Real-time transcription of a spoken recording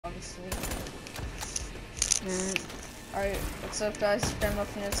Alright, what's up guys, it's Grandma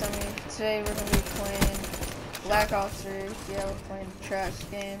Phoenix. Today we're gonna be playing Black Ops 3. Yeah, we're playing the trash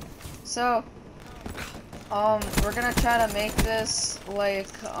game. So, we're gonna try to make this like,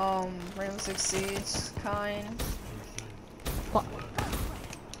 Rainbow Six Siege kind. What?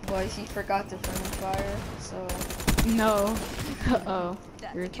 But he forgot the friendly fire, so. No. Uh-oh.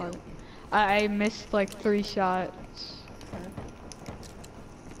 You're retarded. I missed like 3 shots.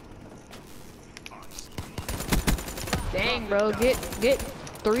 Dang, bro, get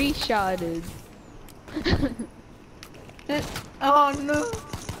 3-shotted. Oh no!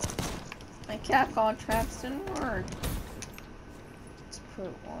 My Capcom traps didn't work. Let's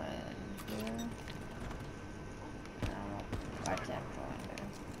put one here. No, I can't put one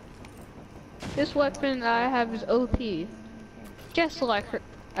there. This weapon I have is OP. Just like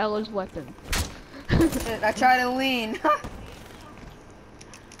Ella's weapon. Shit, I tried to lean.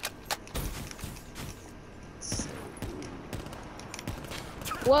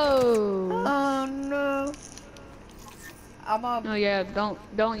 Whoa! Oh no! Oh yeah,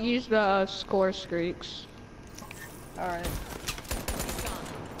 don't use the score streaks. All right.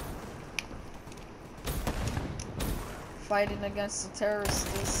 Fighting against the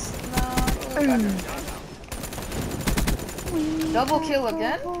terrorists. No. Double kill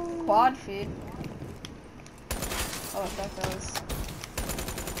again? Quad feed. Oh, I thought that was.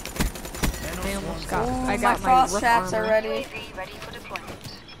 I almost got. Ooh, I got my frost my traps armor. are ready.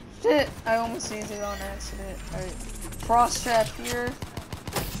 Shit! I almost used it on accident. Alright. Frost trap here.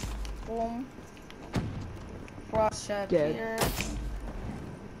 Boom. Frost trap Dead. here.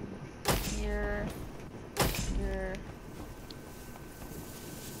 Here. Here.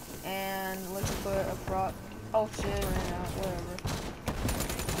 And let's put a frost. Oh shit, ran out. Whatever.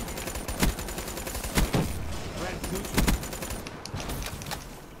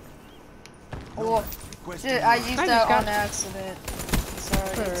 Oh shit! I used that on accident.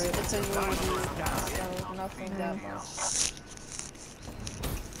 Sorry, it's a UAV, so nothing that much.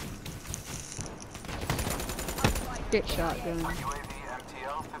 Get shotgun.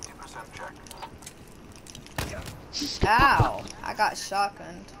 Ow! I got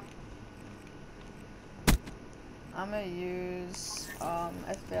shotgunned. I'm gonna use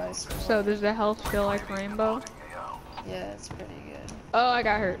FBI score. So does the health feel like rainbow? Yeah, it's pretty good. Oh, I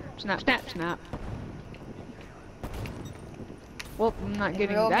got hurt. Snap, snap, snap. Well, I'm not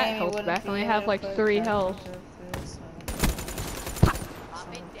getting real that game, you health wouldn't back. I be only able have to like put 3 that health.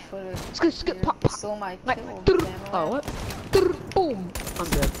 in your face, Skip, pop, pop. Still my Like, kill. oh, what? Boom. I'm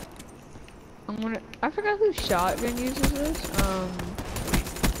dead. I forgot whose shotgun uses this.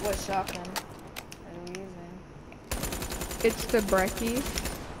 What shotgun are you using? It's the Brecci.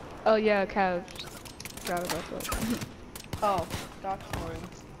 Oh yeah, Cavs. Forgot about that. Oh, Doctor.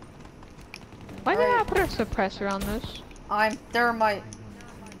 Why did I put a suppressor on this? I'm thermite.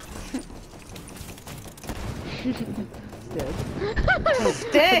 Dead.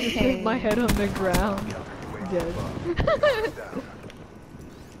 Dang! Hit my head on the ground. Dead.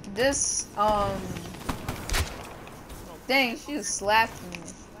 This, dang, she just slapped me.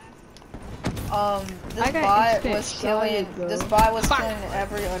 This bot was killing,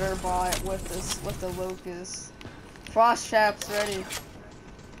 every other bot with the locust. Frost traps ready.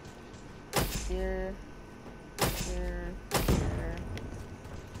 Here, here, here.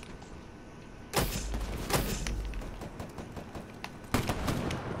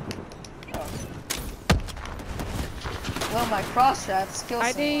 Oh. Well, my frost traps kill someone.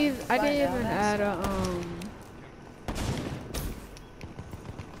 I didn't even add a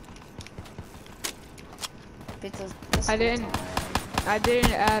I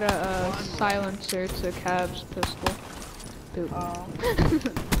didn't add a silencer to Cav's pistol. Poop. Oh.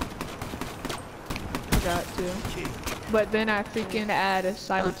 Forgot to. But then I freaking add a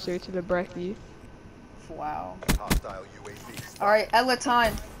silencer to the Brecci. Wow. Alright, Ella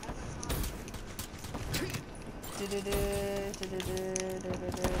time.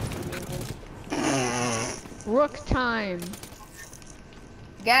 Rook time.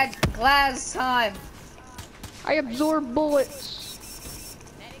 Glass time. I absorb bullets.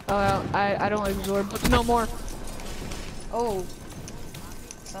 Oh, well, I don't absorb bullets no more. Oh.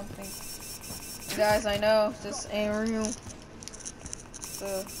 Something. Guys, I know this ain't real.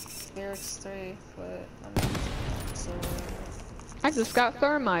 The Lyrics 3, but I'm not so. I just got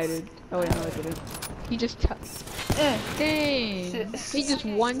thermited. Oh wait, no I didn't. He just dang. Shit. He just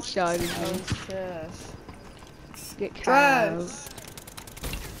one-shotted me. Trash. Get trash.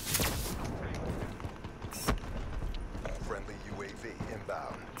 Friendly UAV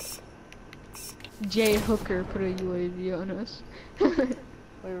inbound. Jay Hooker put a UAV on us.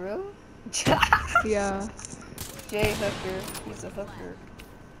 Wait, really? Yeah. Jay Hooker. He's a hooker.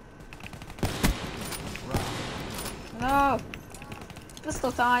 No!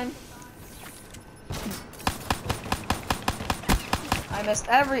 Pistol time! I missed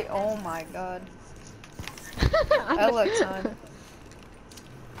every. Oh my god. Ella time.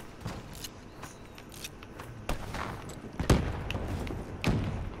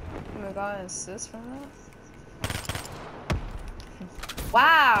 We got an assist from that?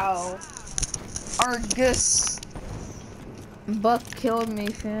 Wow! Argus! Buck killed me,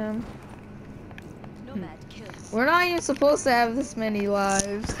 fam. We're not even supposed to have this many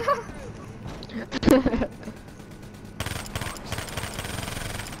lives.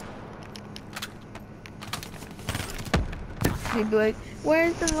 He'd be like,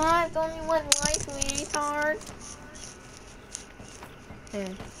 where's the life? Only one life, retard.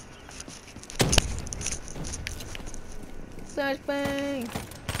 Yeah. Slash bang!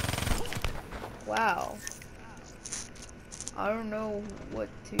 Wow. I don't know what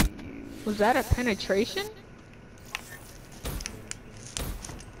to use. Was that a penetration?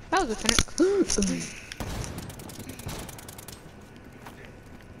 That was a penetration.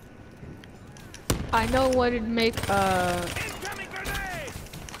 I know what'd make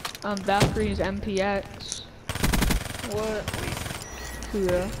Valkyrie's MPX. What?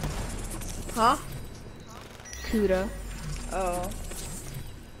 Kuda. Huh? Kuda. Oh.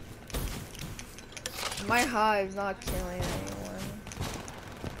 My hive's not killing anyone.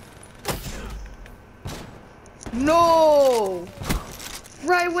 No!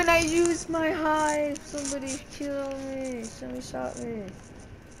 Right when I used my hive, somebody killed me. Somebody shot me.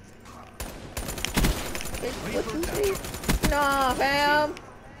 Nah, fam.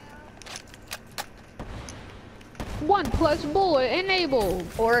 1+ bullet enabled.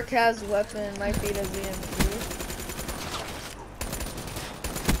 Orc has weapon, might be the ZMP.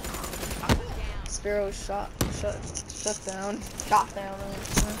 Sparrow shut down.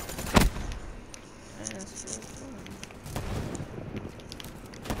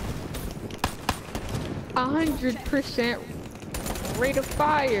 100% rate of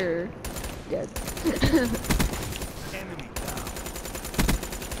fire. Dead.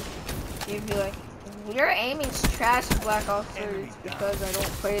 You'd be like, your aiming's trash in Black Ops 3 because I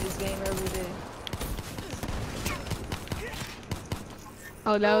don't play this game every day.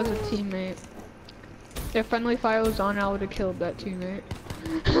 Oh, that was a teammate. If friendly fire was on, I would have killed that teammate.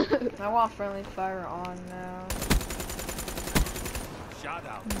 I want friendly fire on now. Shot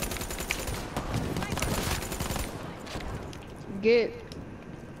out. Get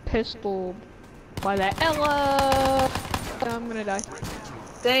pistol by that Ella. I'm gonna die.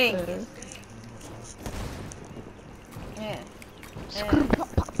 Thank you. Yeah.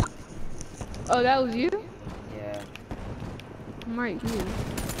 Oh, that was you? Yeah. I'm right here.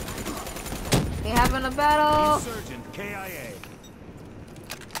 They having a battle. Insurgent KIA.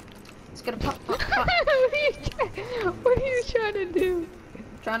 It's gonna pop. What are you trying to do?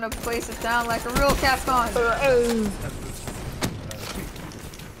 Trying to place it down like a real Capcom.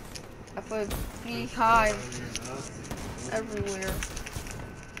 I put beehive everywhere.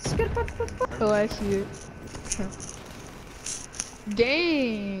 Oh, I see it.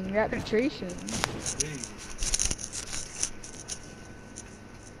 Dang, that penetration.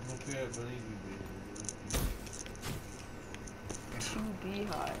 Two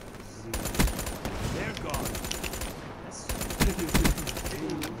beehives. They're gone.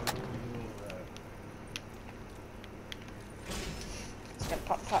 It's gonna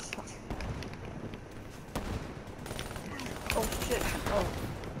pop, pop, pop. Oh shit. Oh.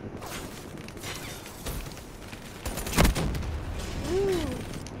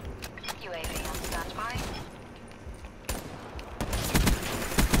 UAV on standby.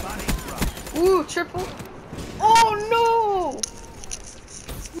 Ooh, triple. Oh no!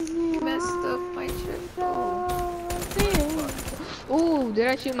 Messed up my triple. Ooh, did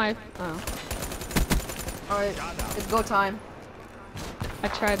I shoot my? Oh, Alright, it's go time. I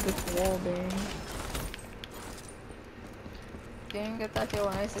tried this wall bang. Didn't get that kill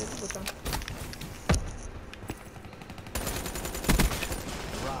when I say it's go time.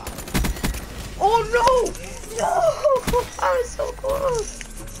 Oh no! No! I was so close.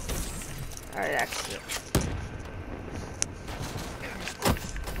 Alright, actually.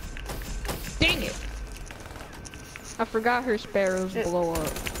 Dang it! I forgot her sparrows blow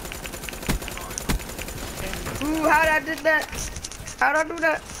up. Ooh, how'd I do that? How'd I do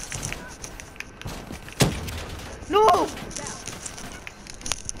that? No!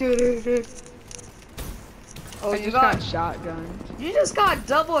 Dude. Oh, I you just got shotgunned. you just got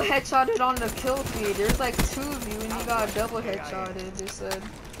double headshotted on the kill feed. There's like two of you and you got double headshotted, they said.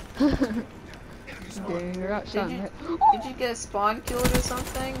 Dang, I got shot in the head. Did you get spawn killed or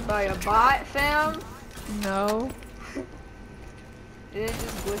something by a bot, fam? No. Did it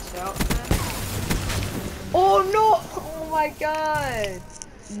just glitch out, fam? Oh no! Oh my god!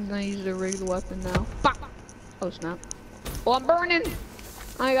 I'm gonna use the rigged weapon now. Bah! Oh snap. Oh, I'm burning!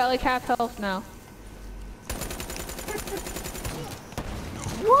 I got like half health now.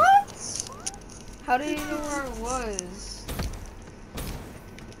 What? How do you know where it was?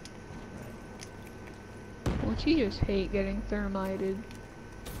 Don't you just hate getting thermited?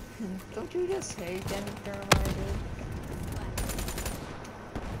 Don't you just hate getting thermited?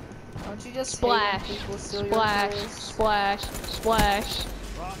 Don't you just Splash! hate when people steal Splash! your toys? Splash! Splash!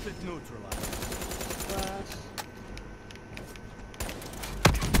 Profit neutralized. Splash.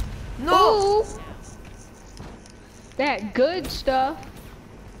 No! Ooh. That good stuff.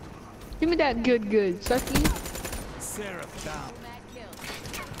 Give me that good, sucky. Seraph down.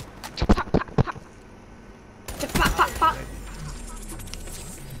 Pop, pop, pop. Pop, pop, pop.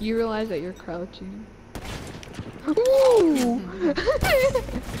 You realize that you're crouching. Ooh!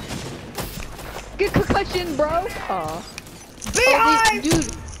 Good concussion, bro. Aw. Beehive!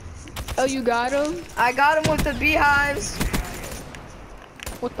 Dude. Oh, you got him? I got him with the beehives.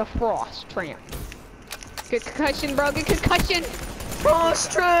 With the frost tramp. Good concussion, bro. Good concussion.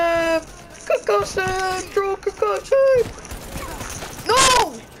 Frost trap! Concussion! Throw concussion!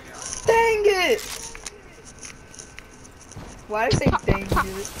 No! Dang it! Why did I say dang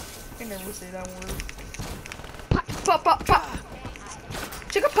it? I never say that word. Pop, pop, pop, pop!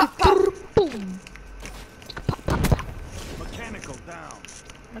 Chicka pop, pop! Boom. Mechanical down.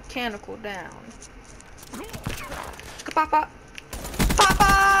 Mechanical down. Chicka pop, pop!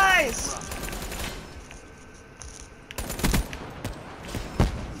 Popeyes!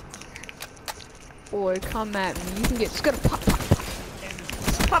 Boy, come at me. You can get scared. Pop, pop,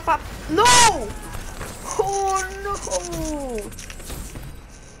 pop. Pop, pop! No! Oh no!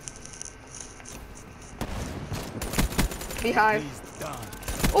 Beehive. He's done.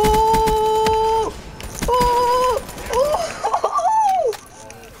 Oh! Oh! Oh!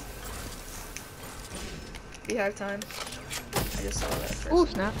 Beehive time. I just saw that first. Ooh,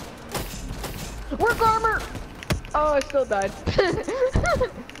 snap. Work armor! Oh, I still died.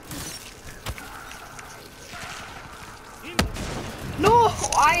 No!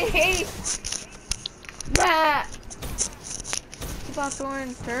 I hate that! Keep on throwing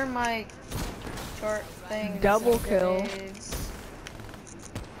thermite chart things. Double and kill. grenades.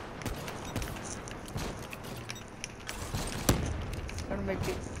 Gotta make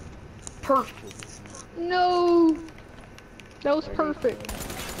it perfect. No! That was perfect.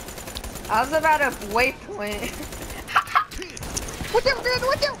 I was about a waypoint. Watch out, man!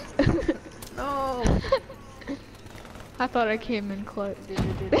 Watch out! No. I thought I came in clutch.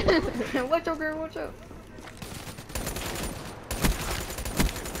 Watch out, girl, watch out.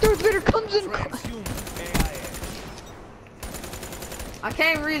 Darth Vader comes in clutch. Transhuman AIA. I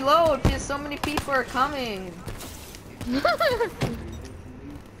can't reload because so many people are coming.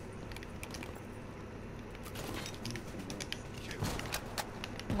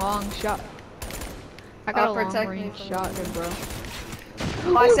 Long shot. I got a long protect me range from shotgun, bro.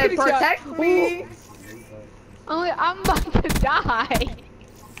 Oh, I Ooh, said good shot. protect me. Oh, I'm about to die.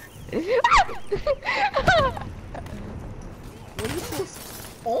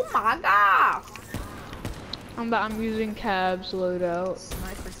 Oh my god. I'm using cabs loadout.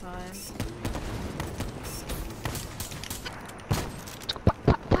 Sniper time.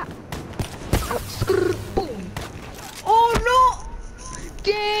 Boom. Oh no.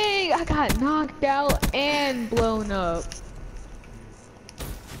 Dang! I got knocked out and blown up.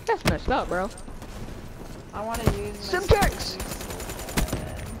 That's messed up, bro. I want to use Some my kicks.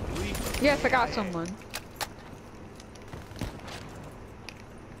 Yes, I got someone.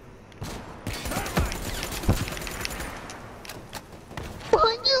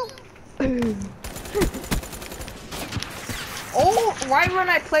 Behind you! Oh, right when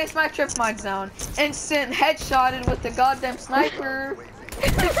I placed my trip mines down, instant headshotted with the goddamn sniper.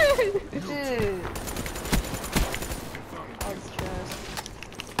 Dude. I was stressed.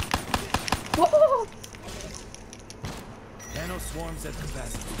 Whoa! Nano swarms at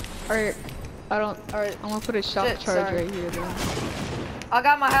capacity. Alright, Alright, I'm gonna put a shock Shit, charge sorry. right here then. I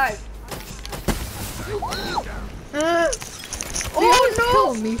got my hive. Oh no!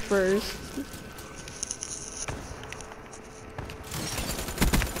 Oh Kill me first. no!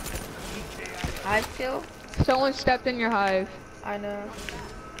 Hive kill? Someone stepped in your hive. I know.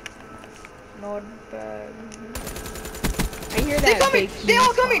 Not bad. I hear They that coming! big They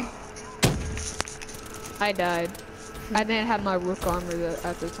all key. coming! I died. I didn't have my rook armor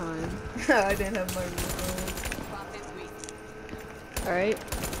at the time. I didn't have my rook armor. Alright.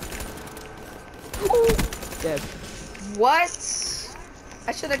 Dead. What?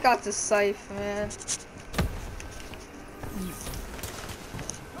 I should have got the scythe, man.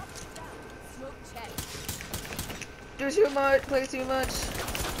 Do too much, play too much.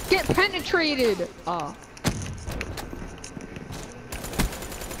 Get penetrated! Oh.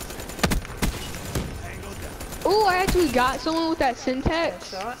 Oh, I actually got someone with that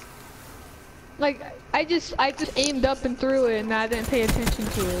syntax. Like, I just aimed up and threw it and I didn't pay attention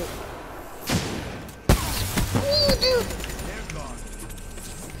to it. Ooh, dude.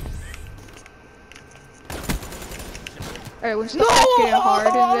 Alright, when stuff getting hard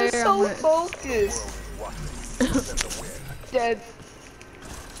in there, I'm so focused. Dead.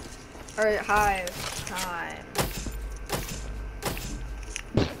 Alright, hive time.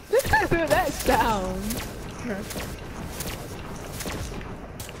 That sound.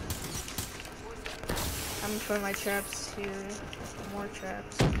 I'm gonna put my traps here. More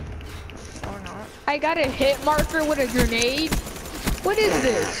traps. Or not. I got a hit marker with a grenade. What is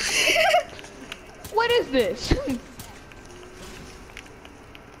this? What is this?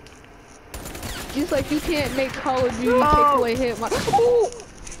 Just like you can't make Call of Duty take away hit marker. Ooh,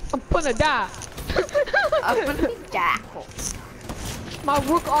 I'm gonna die. I'm gonna die. My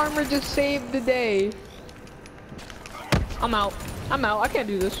rook armor just saved the day. I'm out. I'm out. I can't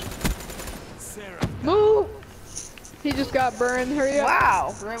do this. Move! He just got burned. Hurry up.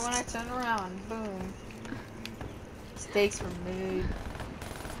 Wow! Right when I turn around, boom. Stakes were made.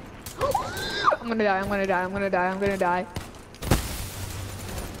 I'm gonna die. I'm gonna die. I'm gonna die. I'm gonna die.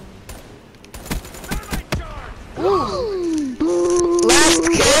 Last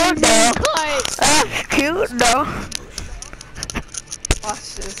kill though. Last kill though.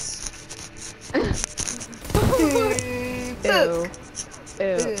 Watch this. Ew.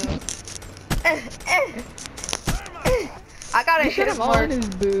 Ew. I gotta You hit him him on his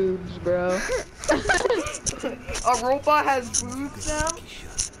boobs, bro. A robot has boobs now?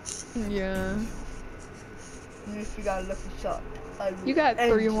 Yeah. If you got a lucky shot. You got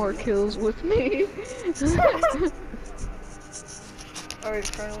 3 more kills with me. Alright,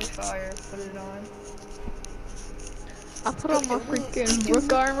 friendly fire. Put it on. I put on my freaking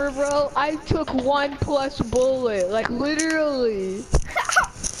rook armor, bro. I took 1+ bullet. Like, literally.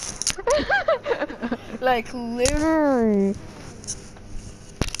 Like, literally.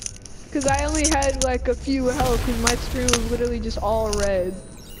 Because I only had, like, a few health because my screen was literally just all red.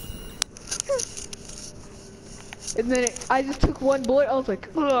 And then I just took 1 bullet. I was like,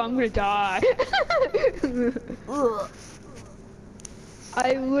 oh, I'm gonna die.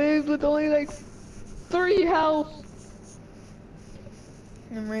 I lived with only, like, 3 health.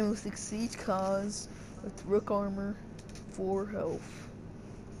 And Rainbow Six Siege cause with rook armor, 4 health.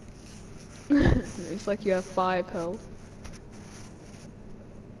 It's like you have 5 health.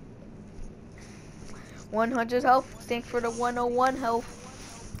 100 health. Thanks for the 101 health.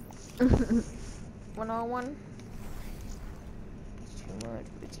 101. Too much.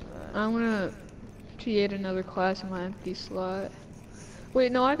 I'm gonna create another class in my empty slot.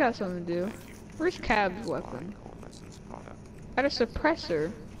 Wait, no, I got something to do. Where's Cab's weapon? Add a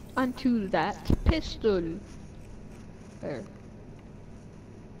suppressor onto that pistol. There.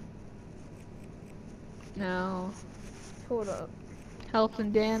 Now, Hold up. health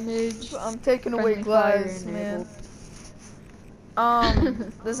and damage. I'm taking away Friendly fire glass, man.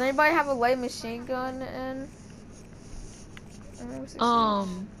 enabled. Does anybody have a light machine gun in?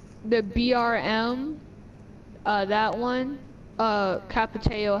 The BRM, that one,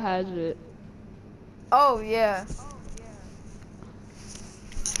 Capiteo has it. Oh yeah.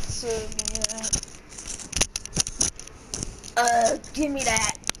 So give me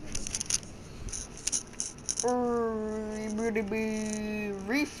that.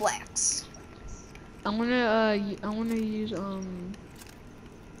 Reflex. I'm gonna use,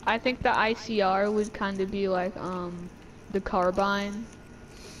 I think the ICR would kind of be like, the carbine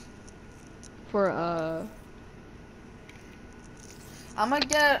for, I'm gonna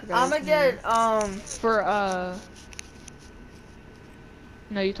get, for,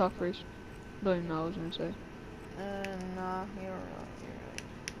 no, you talk first. Don't even know what I was gonna say. nah, you're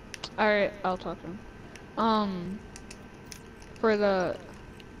right. Alright, I'll talk to him.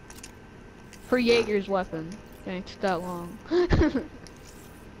 For Jaeger's weapon. Thanks, that long.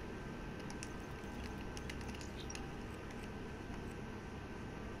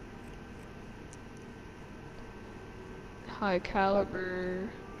 High caliber.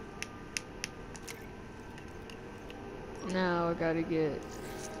 Now I gotta get.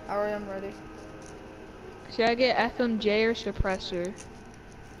 Alright, I'm ready. Should I get FMJ or suppressor?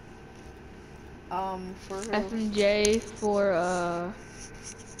 For who? FMJ for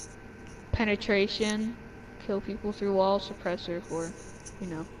penetration, kill people through walls. Suppressor for, you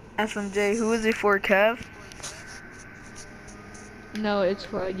know. FMJ, who is it for, Kev? No, it's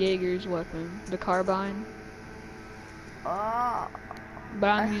for a Jaeger's weapon, the carbine. Ah, But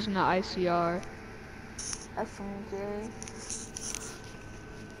I'm using the ICR. FMJ.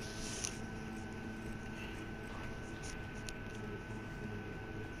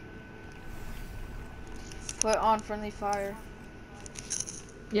 Put on friendly fire.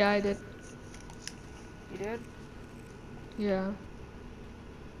 Yeah, I did. You did? Yeah.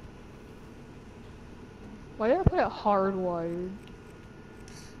 Why did I put it hardwired?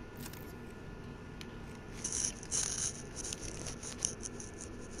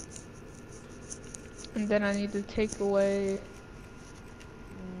 And then I need to take away.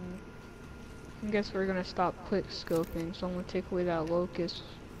 I guess we're gonna stop quick scoping, so I'm gonna take away that locust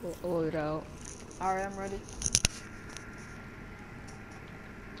loadout. Alright, I'm ready.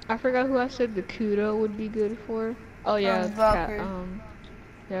 I forgot who I said the Kudo would be good for. Oh yeah, Valkyrie.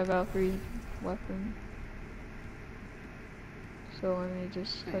 yeah, Valkyrie's weapon. So let me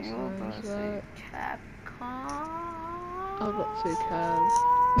just customize that. Capcom. I was about to say Cav.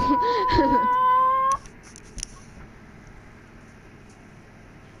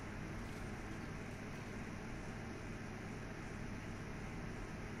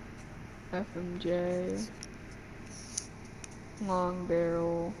 FMJ. Long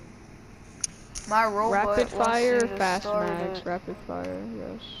barrel. My robot Rapid fire, wants you to fast start mags, it. rapid fire,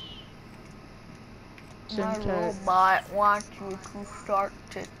 yes. My Syntech. robot wants you to start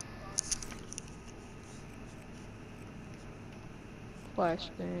it.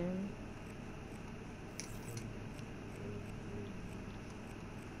 Flashbang.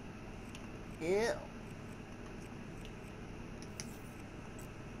 Yeah.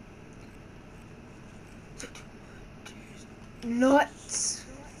 Nuts.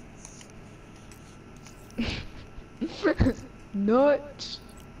 Nuts.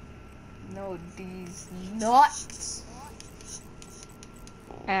 No, these nuts.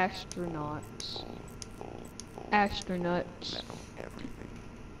 Astronauts. Astronauts.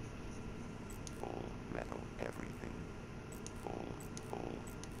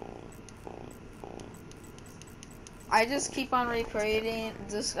 I just keep on repeating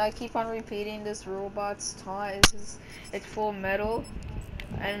this. I keep on repeating this robot's taunt. It's full metal,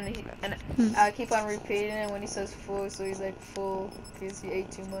 and I keep on repeating it when he says full. So he's like full because he ate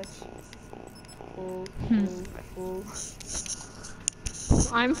too much. Full, full,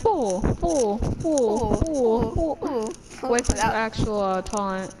 full. I'm full. What's the actual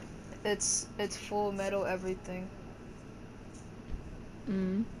taunt? It's full metal everything.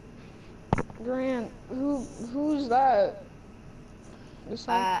 Grant, who's that? The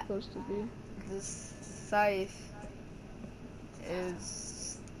site's supposed to be. The scythe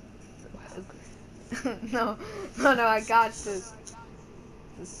is no, I got this.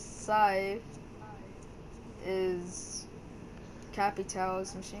 The scythe is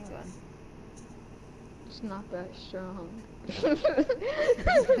Capital's machine gun. It's not that strong.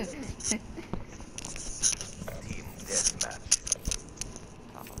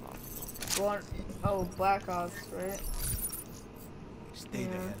 One, oh, Black Ops, right? Stay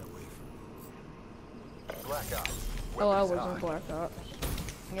the hell away from me. Black Ops. Oh, I wasn't Black Ops.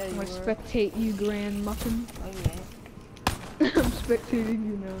 Yeah, I'm you gonna were. spectate you, Grand Muffin. Oh, you ain't. I'm spectating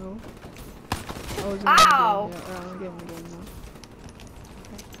you now. I wasn't Ow! in the game yet. I'm getting the game now.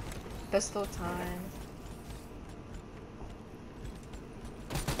 Pistol time.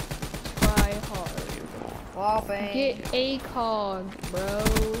 Try hard. Wall bang. Get a cog, bro.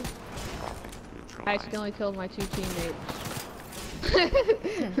 I accidentally killed my two teammates.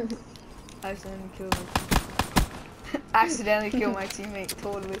 Accidentally killed my teammate,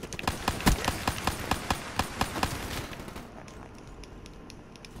 totally.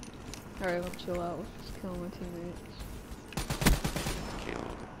 Alright, let's chill out. Let's just kill my teammates.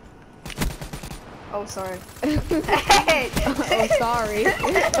 Oh, sorry. Hey! Oh, sorry.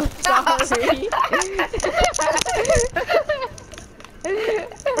 Oh, sorry.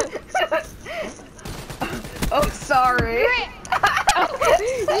 Oh, sorry.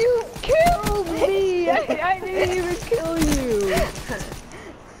 You killed me! I didn't even kill you!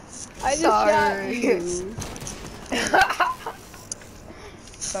 I just shot you.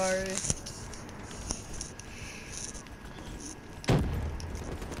 Sorry.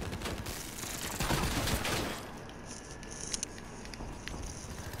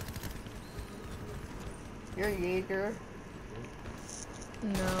 You're Jaeger.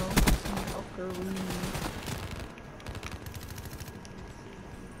 No, Valkyrie.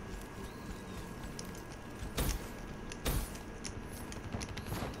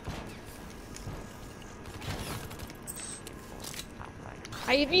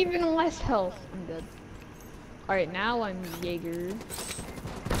 I have even less health. I'm dead. Alright, now I'm Jaeger.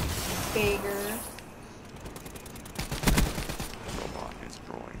 Jaeger. Robot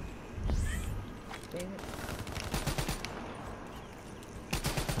destroyed. Dang it.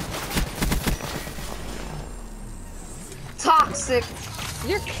 Toxic.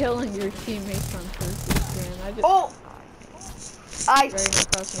 You're killing your teammates on purpose, man. I just Oh! I. very not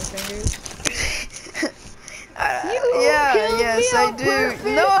crossing your fingers. Yes, I do. purpose.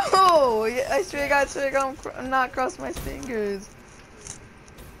 No! I swear I'm not cross my fingers.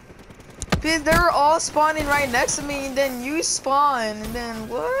 Because they were all spawning right next to me, and then you spawn, and then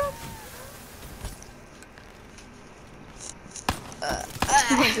what?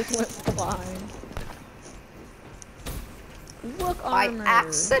 I just went blind. Look, By armor.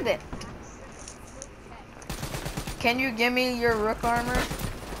 accident. Can you give me your rook armor?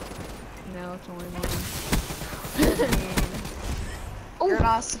 No, it's only mine. You're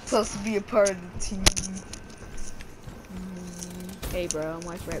not supposed to be a part of the team. Hey, bro, I'm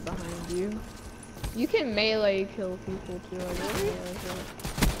like right behind you. You can melee kill people too. I didn't realize that.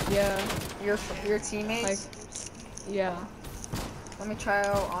 Yeah. Your teammates? Like, yeah. Let me try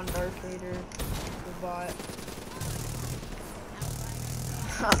out on Darth Vader, the bot.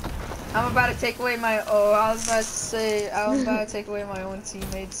 I'm about to take away my. Oh, I was about to say. I'm about to take away my own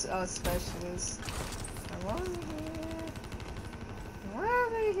teammates' specialist. I'm over here. I'm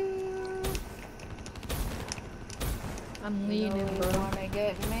over here. I'm leaning, bro. Wanna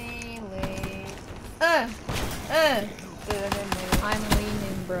get melee? I'm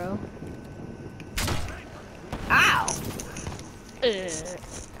leaning, bro. Ow!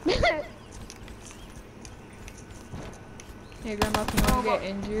 Hey, Grandma, can you get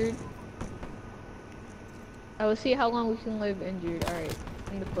injured? I will see how long we can live injured. Alright,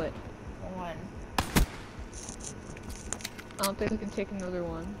 in the foot. One. I don't think we can take another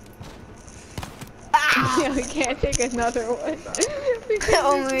one. Ah! Yeah, we can't take another one. We can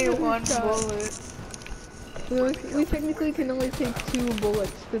Only take one shot. bullet. We technically can only take 2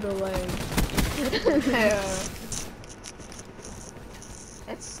 bullets to the leg. Yeah.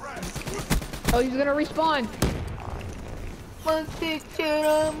 It's. Oh, he's gonna respawn.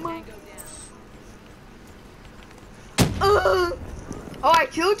 Oh, I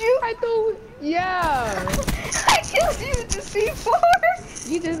killed you? I thought, yeah. I killed you with the C4?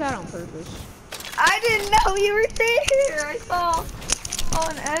 You did that on purpose. I didn't know you were there. I saw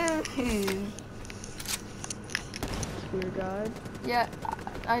an enemy. Dear God. Yeah,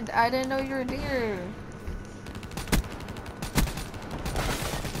 I didn't know you were there.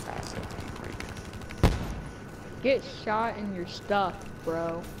 Get shot in your stuff,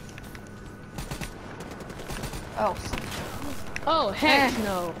 bro. Oh. Oh, heck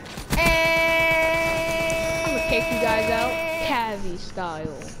no. I'm gonna take you guys out, Cavi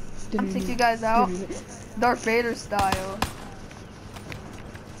style. I'm gonna take you guys out, Darth Vader style.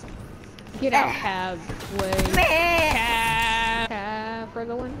 Get out, Cav. Way. Cav for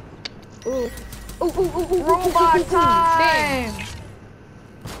the win. Ooh. Ooh. Robot Dang. time!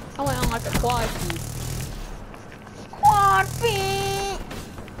 I went on like a quad feed. Quad feet!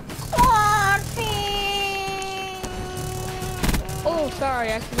 Quad feet! Oh, sorry,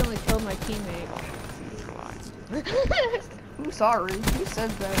 I accidentally killed my teammate. I'm sorry. Who said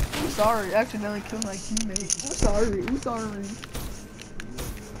that? I'm sorry. I accidentally killed my teammate. I'm sorry. I'm sorry.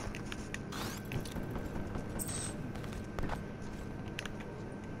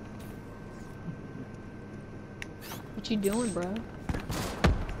 What you doing, bro?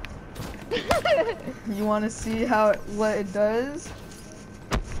 You want to see what it does?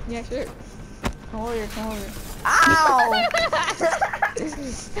 Yeah, sure. Come over here. Come over here. Ow!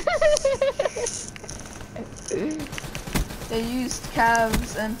 They used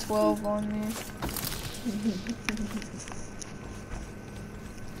Cavs and 12 on me.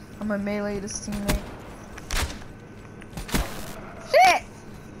 I'm gonna melee this teammate. Shit!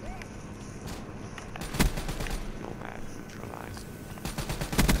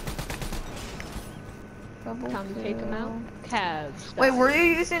 Time to take him out. Cabs. Wait, were you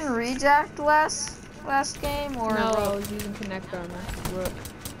using reject last game or? No, I was using connect armor. Rook.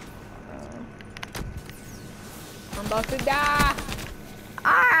 I'm about to die.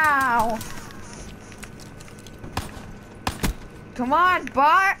 Ow! Come on,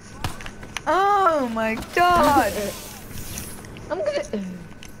 bot! Oh my god! I'm gonna.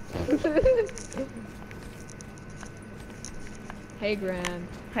 Hey, Gran.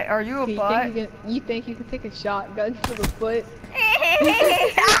 Hey, are you a You bot? think you can take a shotgun to the foot?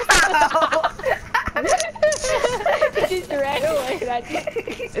 Just ran away. That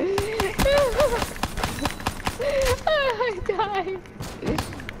I died.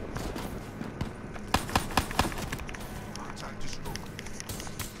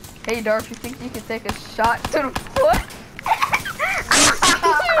 Hey Darf, you think you could take a shot to the foot?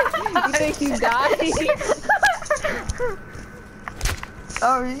 You think you died?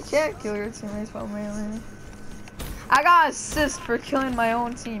 Oh, you can't kill your teammates while melee. I got assist for killing my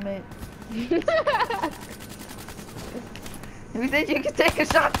own teammate. You think you can take a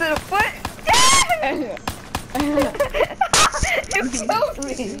shot to the foot? You killed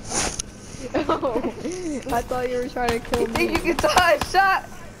me. Oh, I thought you were trying to kill me. You think you can tie a shot?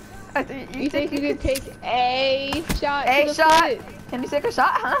 You think you could take a shot to A the shot? foot? Can you take a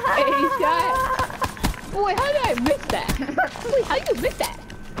shot? A shot? Boy, how did I miss that? Wait, how you miss that?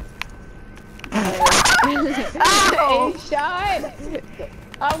 Ow! A shot?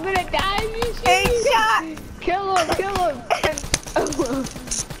 I'm gonna die if you shoot A me. shot! Kill him!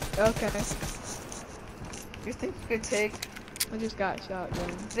 Okay. You think you could take? I just got shot, man.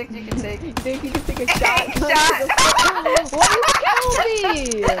 You think you can take? You think you can take a shot? A shot! What did you kill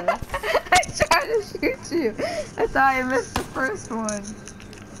me? I tried to shoot you. I thought I missed the first one.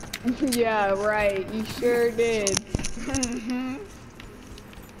 Yeah, right. You sure did.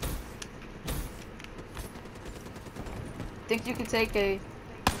 Think you can take a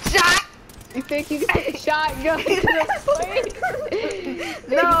shot? You think you can take a shotgun to the foot?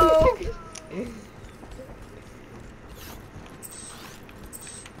 No.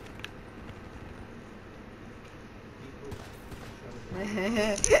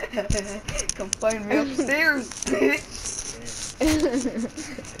 Come find me upstairs, bitch.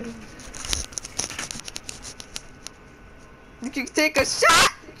 Think you can take a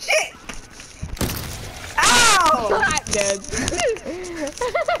shot? Shit! Ow! I'm dead.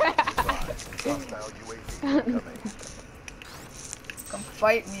 Come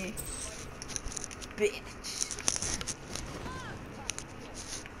fight me, bitch.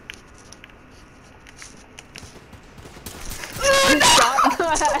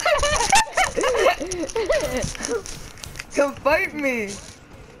 Come fight me.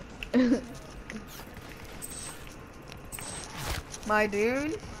 My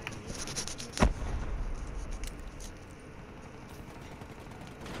dude.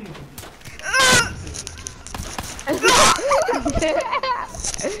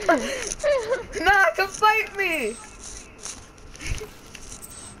 Nah, come fight me.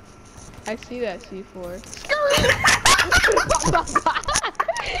 I see that C4.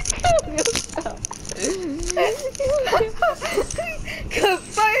 Come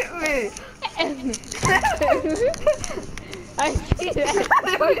fight me. I see that.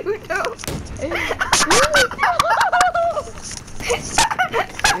 No, you don't.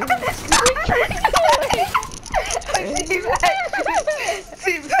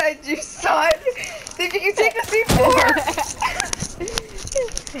 Teabag you, son. Think you can take a C4?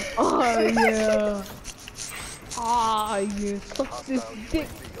 Oh yeah. Ah, you suck this dick.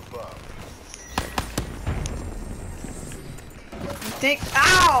 You think?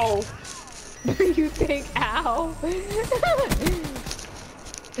 Ow! You think ow?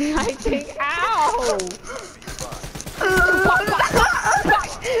 I think ow!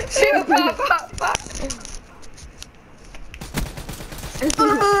 Shoot, pop, pop, pop.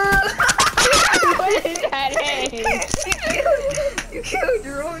 What is that aim? You killed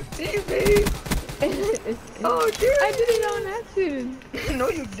your own teammate. Oh, dude. I did it on accident. No,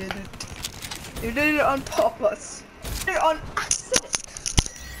 you didn't. You did it on purpose. You did it on accident.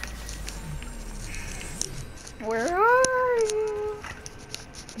 Where are you?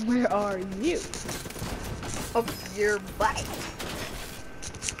 Where are you? Up your butt.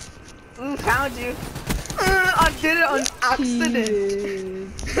 Ooh, found you. I did it on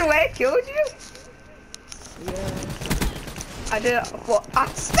accident. Wait, I killed you? Yeah. I did it for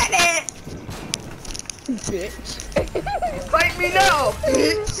accident. Bitch. Fight me now,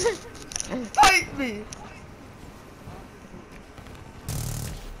 bitch. Fight me.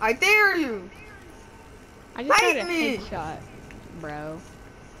 I dare you. I just Fight had a me. headshot, bro.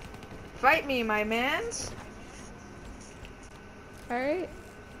 Fight me, my mans. Alright.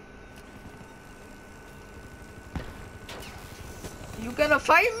 You gonna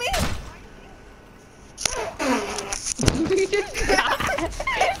fight me? You just got.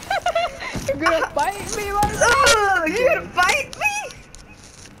 You're gonna fight me, You gonna fight me?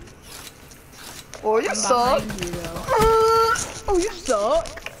 Oh, you suck. behind you, though. Oh, you suck.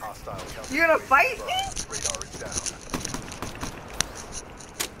 You gonna fight me?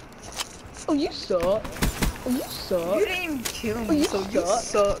 Oh, you suck. Oh, you suck. You didn't even kill Oh, me, you so you suck.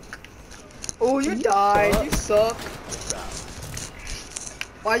 suck. Oh, you You died. suck. You suck.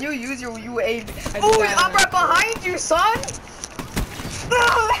 Why you use your UAV? I Oh, did that I'm right behind you, son.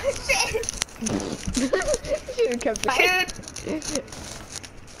 Oh, shit. You should've kept Kid. it.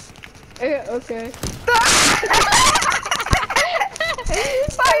 Yeah, okay.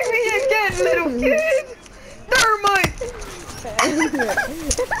 Fight me again, little kid! Thermite!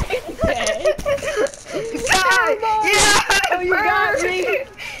 Die! Yeah! Oh, you got me!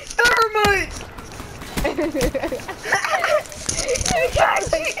 Thermite! I got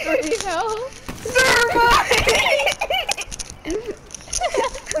you! Thermite!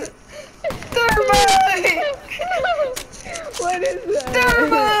 Thermite! What is that?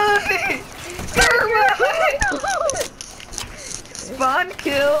 Thermite! Thermite! Spawn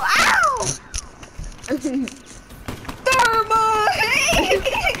kill! Ow! Thermite!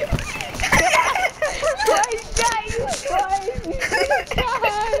 Why shot you twice?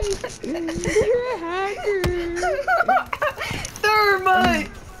 You're a hacker. Thermite!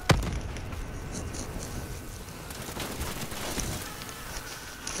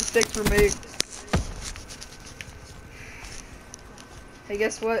 Stick for me. Hey,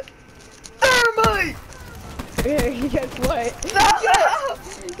 guess what? Thermite! Hey, guess what? No!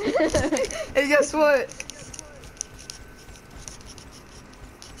 Hey, guess what?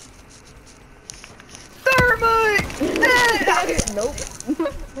 Thermite! Nope.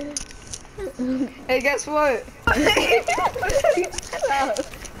 Hey, guess what?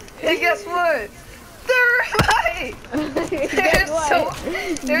 Hey, guess what? Thermite! Guess what?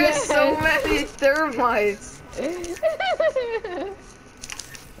 There's so many thermites.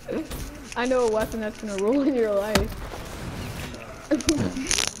 I know a weapon that's gonna ruin your life.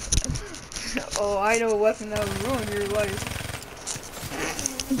 Oh, I know a weapon that will ruin your life.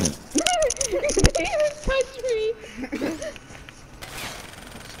 You didn't even touch me.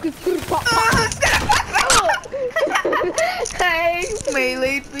 Hey,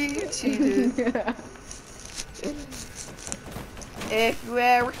 melee me, cheated. If you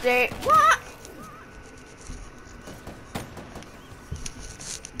ever say what?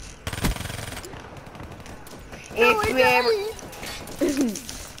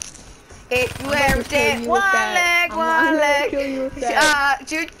 If you ever say one leg,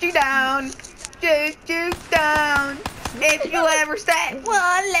 shoot you down, shoot you down. If you ever say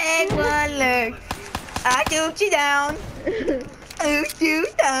one leg, I shoot you down, shoot you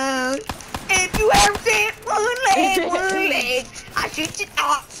down. If you ever say one leg, I shoot you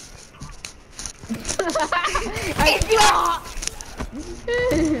down.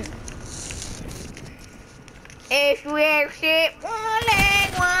 If you ever say one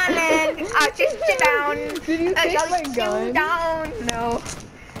leg, I shoot you down. Did you take my gun? Down. No.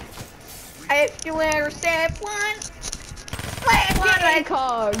 If you ever say one leg.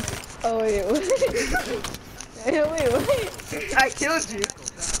 Cogs. Oh wait, wait. I killed you.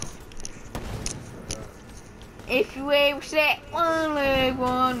 If you ever say one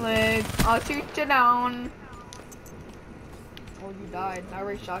leg, I'll shoot you down. Oh, you died. I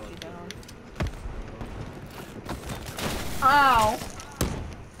already shot you down. Ow.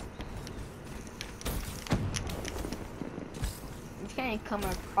 You can't come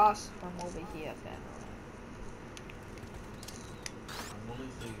across from over here, then.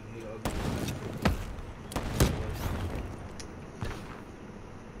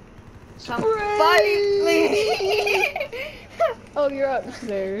 Come fight me! Oh, you're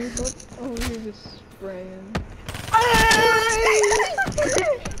upstairs. What? Oh, you're just spraying.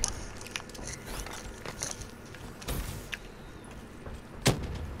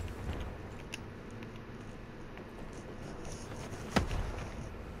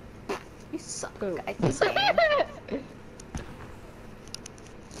 You suck, Oh. I think.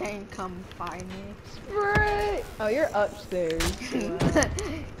 Can't come find me. Spray! Oh, you're upstairs. Wow.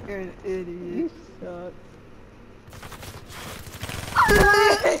 You're an idiot. You suck.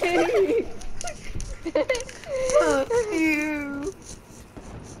 Fuck you.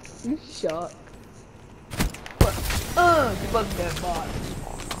 You suck. Fuck that bot.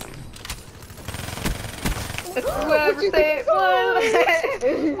 Whoever said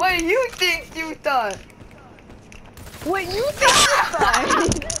what do you think you thought? What you think you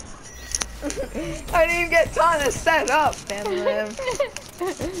thought? I didn't even get time to set up, damn.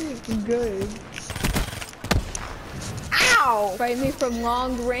 Good. Ow! Fight me from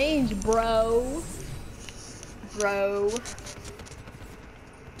long range, bro. Bro.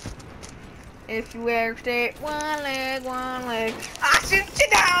 If you ever say one leg, I shoot you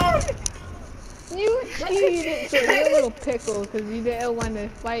down! You cheated, so you're a little pickle because you didn't want to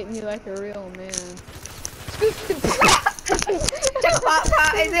fight me like a real man.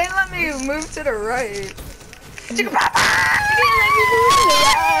 Chicka-pop-pop, it didn't let me move to the right. Chicka-pop-pop!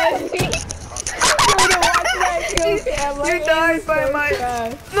 You died by my...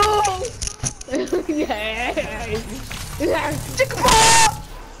 No! Yeah. Chicka-pop!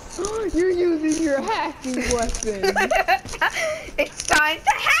 You're using your hacking weapon. It's time to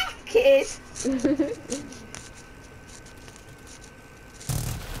hack, kid.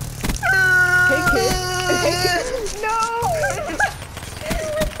 Hey, kid. No!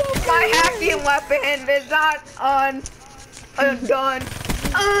 My hacking weapon is not undone.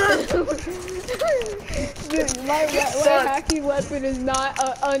 My hacking weapon is not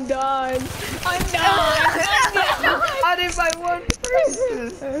undone. Undone! Undone by one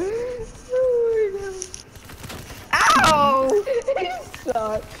person. Ow! You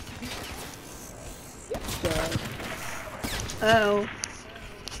suck. You suck. Oh.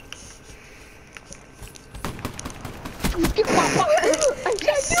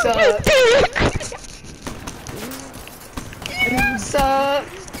 Suck.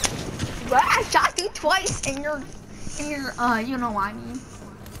 But I shot you twice in your, you know what I mean.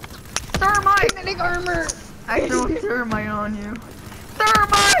 Thermite! Kinetic armor! I threw thermite on you.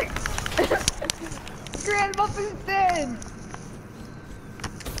 Thermite! Grand Buff is dead!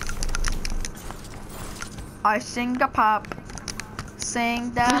 I sing the pop.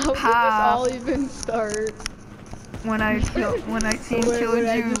 Sing that How pop. did this all even start? When I team killed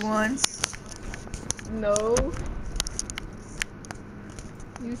you once. No.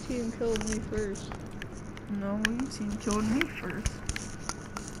 You team killed me first. No, you team killed me first.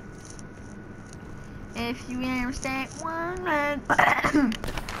 If you ever stay one leg,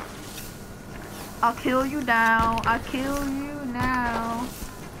 I'll kill you down. I'll kill you now.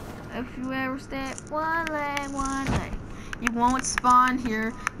 If you ever step one leg, you won't spawn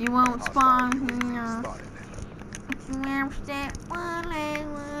here. You won't spawn here. If you ever step one leg.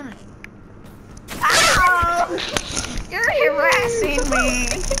 Ow! You're harassing me.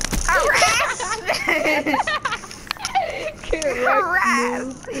 Harassment.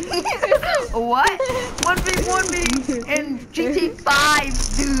 Harass. What? 1v1v in GT5,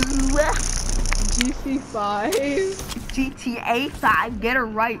 dude. GC5? GTA 5, get it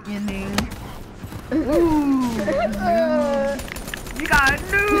right, you noob. Ooh, noob. You got a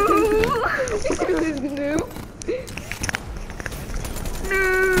noob. Noob.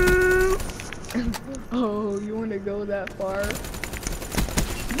 Noob. Oh, you want to go that far?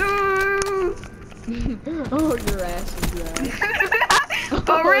 Noob. Oh, your ass is dry.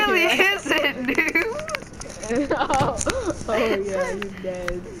 But really, is it, noob? Oh yeah, you're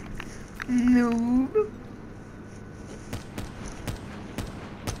dead. Noob.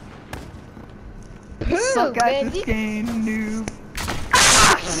 Suck at this game, noob.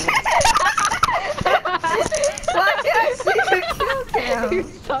 Why can't I see the kill cam? You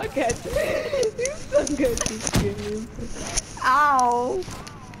suck at this game. Ow.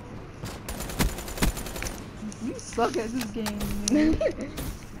 You suck at this game, noob.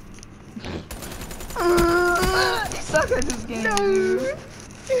 You suck at this game, noob.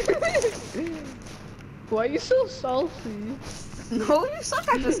 Why are you so salty? No, you suck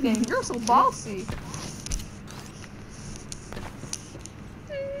at this game. You're so bossy.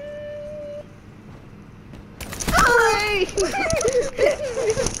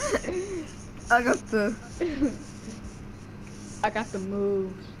 I got the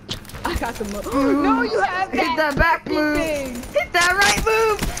moves. I got the move. No, you have that. Hit that back move. Hit that right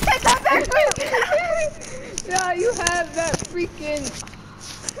move. Hit that back move. Yeah, you have that freaking.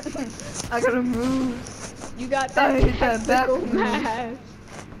 I gotta move. You got that hit that back tactical move. mask.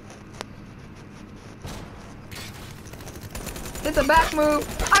 Hit the back move.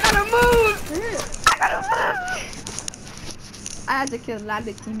 I gotta move. I gotta move. I had to kill a lot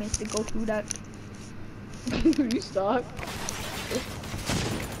of teammates to go through that. You suck.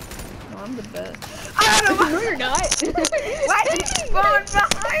 No, I'm the best. I gotta move. No, you're not. Why did you spawn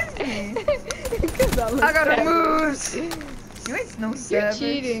behind me? I gotta move. You ain't no savage.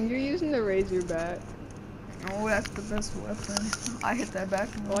 You're cheating. You're using the Razorback. Oh, that's the best weapon. I hit that back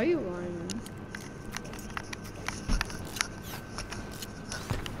move. Why are you lying?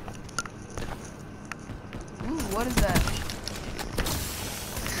 Ooh, what is that?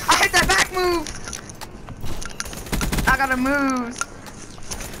 I hit that back move! I gotta move.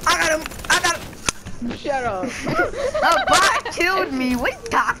 I gotta. Shut up. The bot killed me. What are you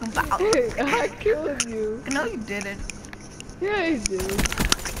talking about? I killed you. No, you didn't. Yeah, you did.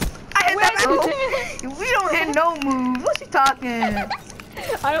 I hit that move. We don't hit no move. What you talking?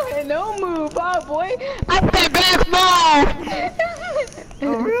 I don't hit no move, oh boy. I hit back move.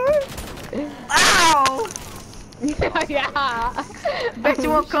 Oh, really? Ow! Yeah. Bet you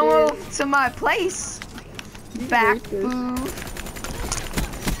won't come over to my place. Back move.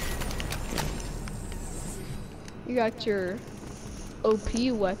 You got your OP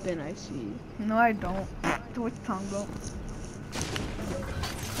weapon, I see. No, I don't. What you talking about?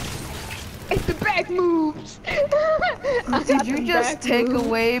 It's the back moves. Did you just take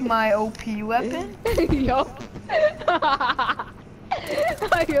away my OP weapon? Yup. How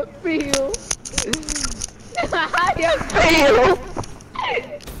you feel? How you feel?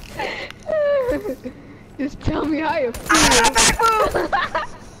 Just tell me how you feel.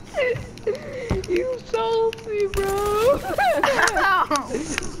 You salty, bro.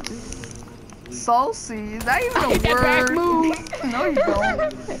 Saucy? Is that even a That back word? move. No, you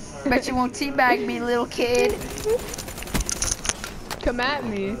don't. Bet you won't teabag me, little kid. Come at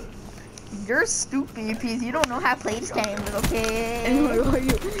me. You're stupid, because you don't know how to play this game, little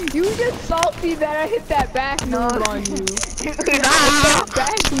kid. You just salty that I hit that back move on you. Nah.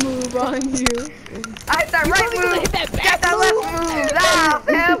 Back move on you. I hit that right move. Hit that back Got that left move.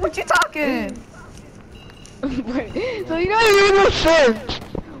 Nah, man, what you talking? Wait, so you don't even know sense.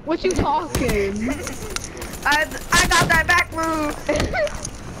 What you talking? I got that back move.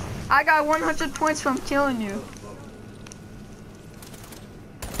 I got 100 points from killing you.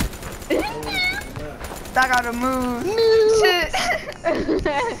 I got a move. Shit.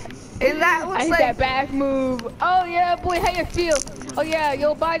 Is that what's I hit like? that back move. Oh yeah, boy, how you feel? Oh yeah,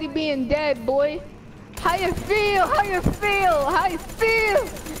 your body being dead, boy. How you feel? How you feel? How you feel?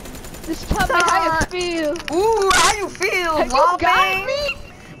 Just tell me how you feel. Ooh, how you feel? You Wall got bang? me?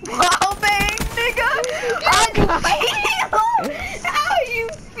 Wall bang, nigga. How you feel? How you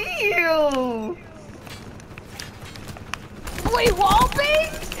feel? Boy, wall bang?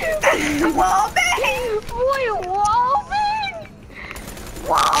 Wall bang. Boy, wall bang?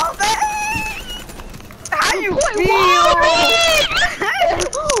 Wall bang. How you Boy, feel? wall bang?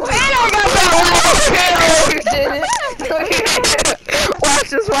 And I got that wall bang. No, you didn't. Watch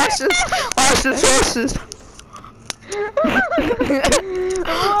this, watch this. Watch this, watch this. Boy,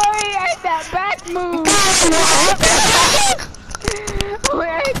 I hit that back move. Boy,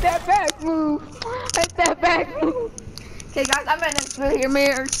 I hit that back move. I hit that back move. Okay, guys, I'm at next video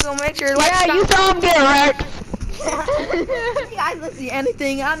here, so make sure you like. Yeah, you saw him get wrecked. You guys don't see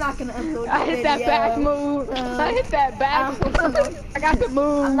anything. I'm not gonna upload this I hit that back move. I hit that back move. I got the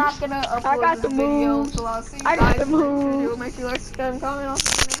move. I'm not gonna upload I got this the video, moves. so I'll see you I guys got the in the next video. moves. Make sure you like, subscribe, and comment.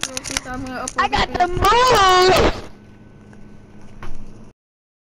 Also, I'm gonna upload I this got video. the move.